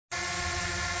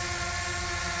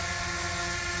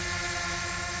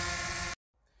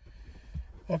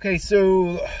Okay,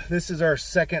 so this is our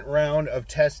second round of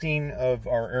testing of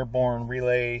our Airborne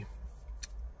relay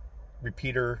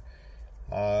repeater.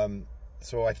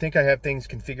 So I think I have things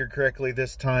configured correctly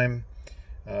this time.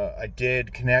 I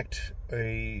did connect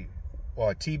a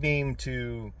T-beam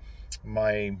to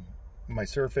my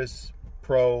Surface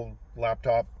Pro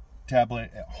laptop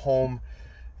tablet at home.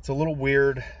 It's a little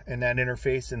weird in that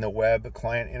interface, in the web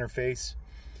client interface.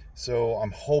 So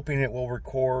I'm hoping it will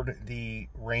record the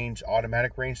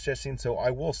automatic range testing. So I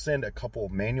will send a couple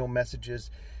of manual messages,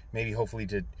 maybe hopefully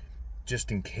to,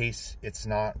 just in case it's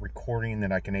not recording,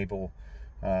 that I can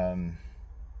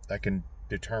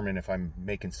determine if I'm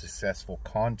making successful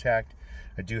contact.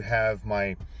 I do have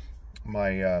my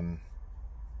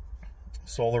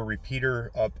solar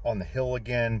repeater up on the hill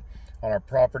again on our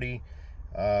property.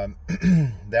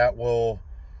 That will,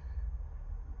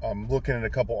 I'm looking at a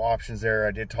couple options there.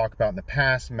 I did talk about in the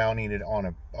past mounting it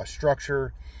on a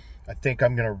structure. I think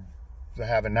I'm going to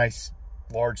have a nice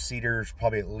large cedar,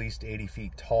 probably at least 80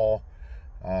 feet tall.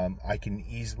 I can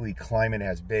easily climb it. It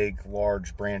has big,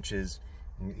 large branches.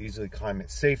 I can easily climb it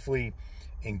safely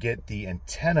and get the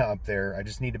antenna up there. I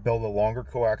just need to build a longer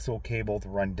coaxial cable to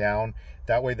run down.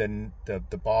 That way the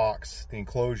box, the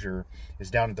enclosure,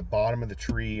 is down at the bottom of the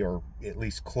tree, or at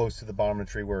least close to the bottom of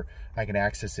the tree, where I can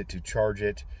access it to charge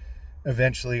it.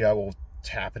 Eventually I will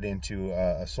tap it into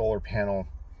a solar panel.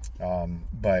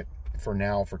 But for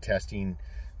now, for testing,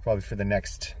 probably for the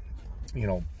next,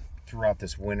 throughout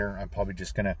this winter, I'm probably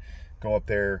just gonna go up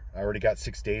there. I already got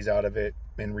 6 days out of it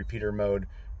in repeater mode.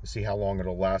 We'll see how long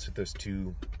it'll last with those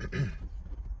three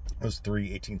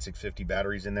 18650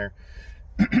 batteries in there.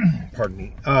 Pardon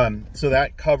me. So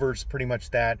that covers pretty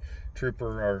much that.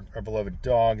 Trooper, our beloved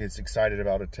dog, is excited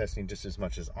about it testing just as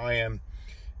much as I am.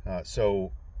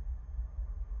 So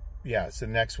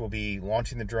next will be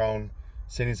launching the drone,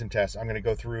 sending some tests. I'm going to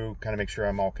go through, kind of make sure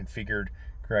I'm all configured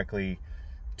correctly,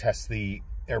 test the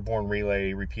Airborne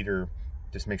relay repeater,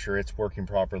 just make sure it's working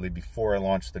properly before I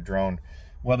launch the drone.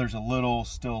 Weather's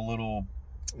still a little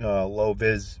low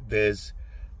vis,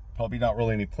 probably not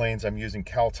really any planes. I'm using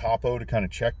Cal Topo to kind of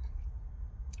check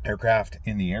aircraft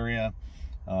in the area,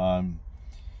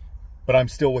 but I'm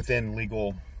still within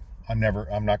legal. I'm not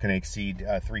going to exceed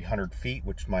 300 feet,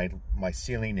 which my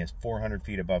ceiling is 400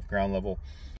 feet above ground level.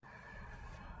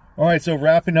 All right, so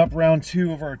wrapping up round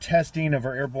 2 of our testing of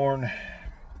our Airborne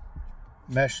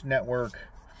mesh network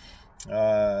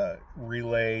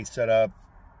relay setup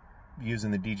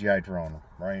using the DJI drone,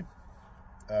 right?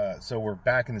 So we're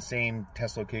back in the same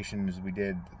test location as we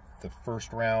did the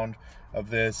first round of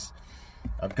this.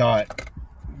 I've got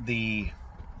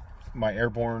my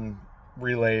Airborne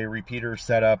relay repeater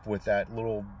set up with that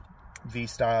little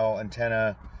V-style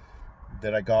antenna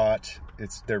that I got.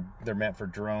 They're meant for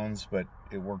drones, but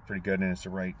it worked pretty good, and it's the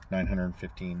right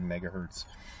 915 megahertz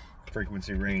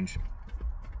frequency range.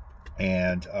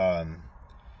 And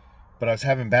but I was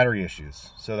having battery issues,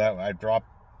 so that I brought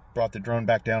the drone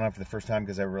back down after the first time,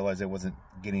 because I realized it wasn't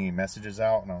getting any messages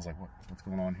out, and I was like, what's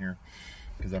going on here?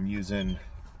 Because I'm using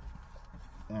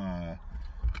a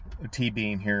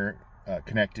T-beam here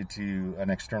connected to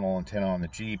an external antenna on the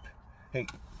Jeep. Hey,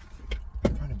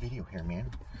 I'm trying to video here,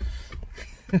 man.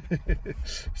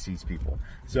 Sees people.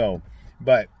 So,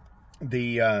 but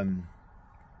the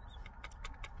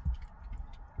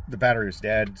battery was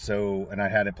dead, and I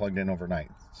had it plugged in overnight.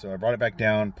 So I brought it back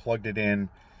down, plugged it in,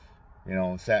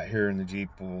 sat here in the Jeep.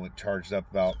 Well, it charged up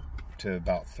to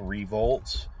about 3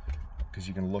 volts, because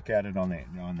you can look at it on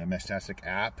the meshtastic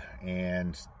app,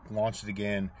 and launched it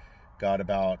again. Got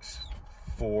about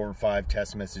 4 or 5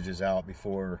 test messages out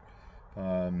before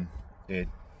it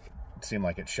seemed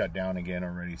like it shut down again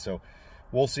already. So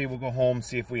we'll see. We'll go home,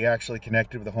 see if we actually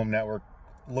connected with the home network.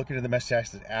 Looking at the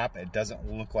meshtastic app, it doesn't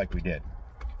look like we did.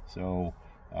 So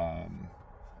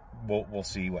we'll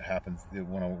see what happens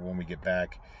when we get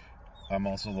back. I'm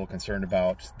also a little concerned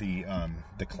about the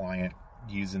client,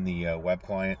 using the web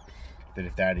client, that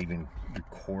if that even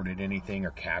recorded anything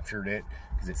or captured it,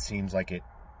 because it seems like it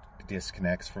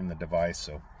disconnects from the device.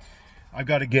 So I've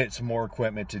got to get some more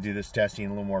equipment to do this testing a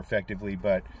little more effectively,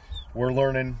 but we're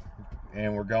learning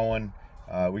and we're going.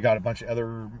 We got a bunch of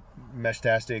other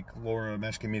meshtastic LoRa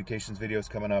mesh communications videos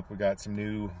coming up. We got some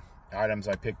new items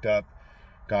I picked up,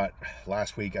 got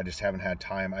last week. I just haven't had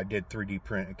time. I did 3D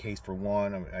print a case for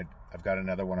one. I've got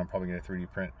another one I'm probably going to 3D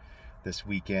print this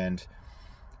weekend.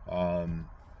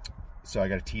 So I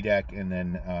got a T-deck, and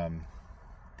then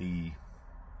the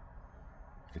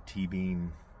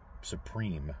T-beam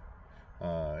Supreme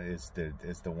is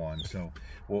the one. So,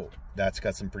 well, that's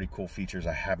got some pretty cool features.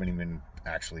 I haven't even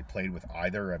actually played with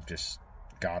either. I've just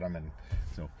got them. And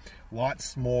so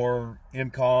lots more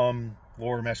emcomm,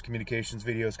 LoRa mesh communications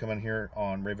videos coming here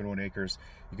on Ravenwood Acres.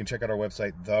 You can check out our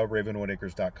website,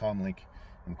 theravenwoodacres.com, link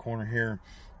in the corner here.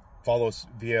 Follow us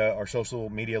via our social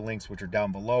media links, which are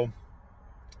down below.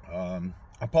 I'm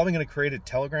probably going to create a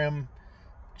Telegram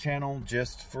channel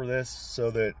just for this, so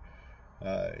that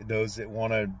those that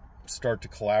want to start to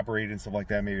collaborate and stuff like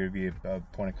that, maybe it'd be a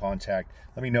point of contact.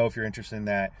 Let me know if you're interested in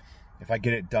that. If I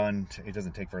get it done, it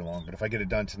doesn't take very long, but if I get it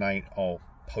done tonight, I'll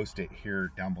post it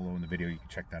here down below in the video. You can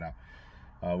check that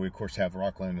out. We of course have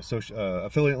Rockland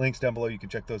affiliate links down below. You can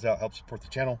check those out, help support the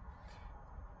channel.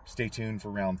 Stay tuned for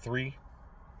round 3,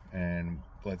 and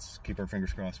let's keep our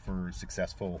fingers crossed for a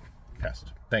successful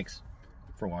test. Thanks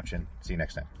for watching. See you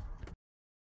next time.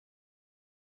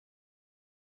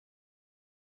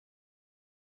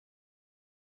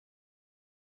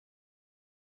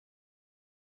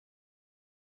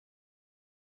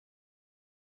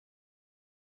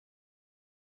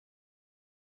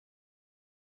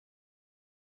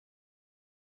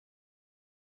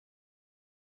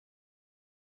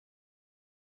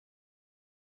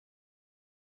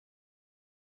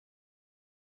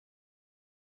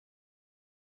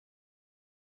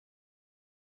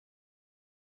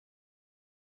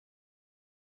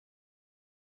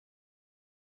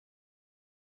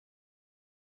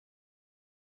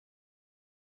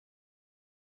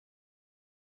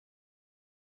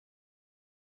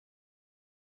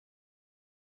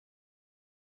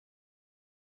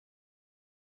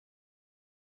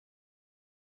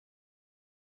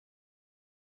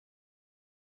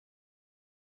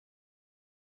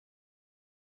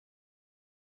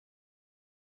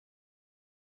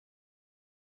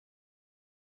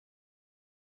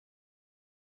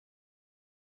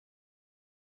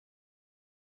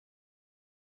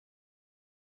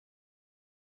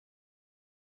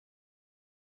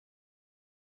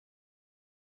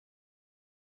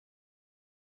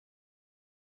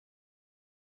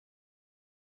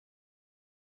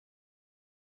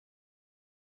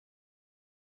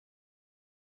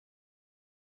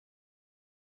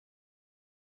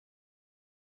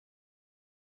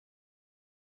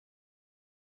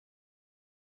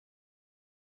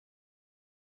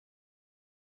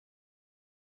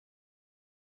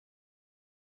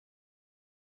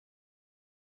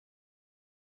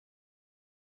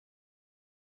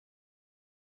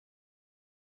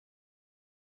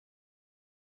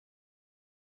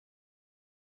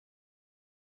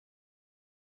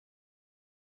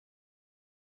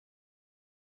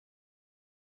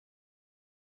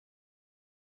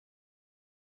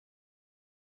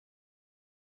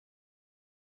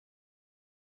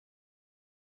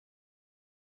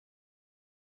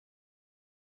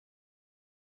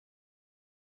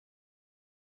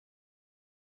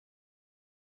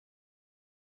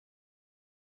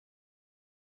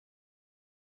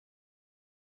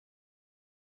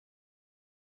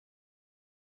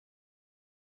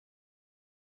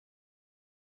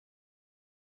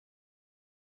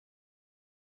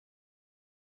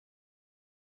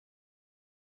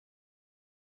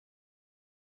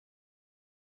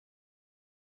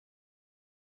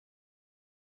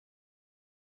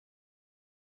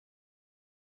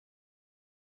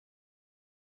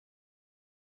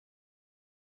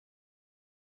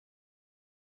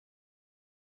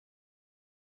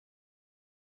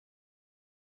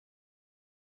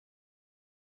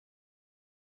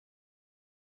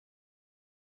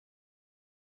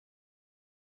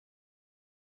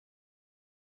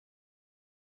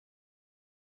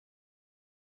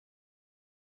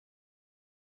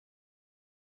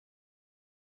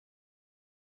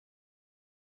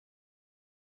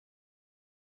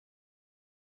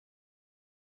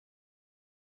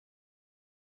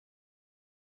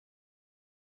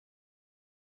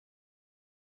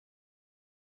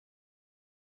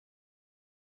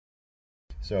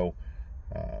 So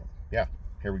yeah,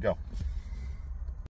 here we go.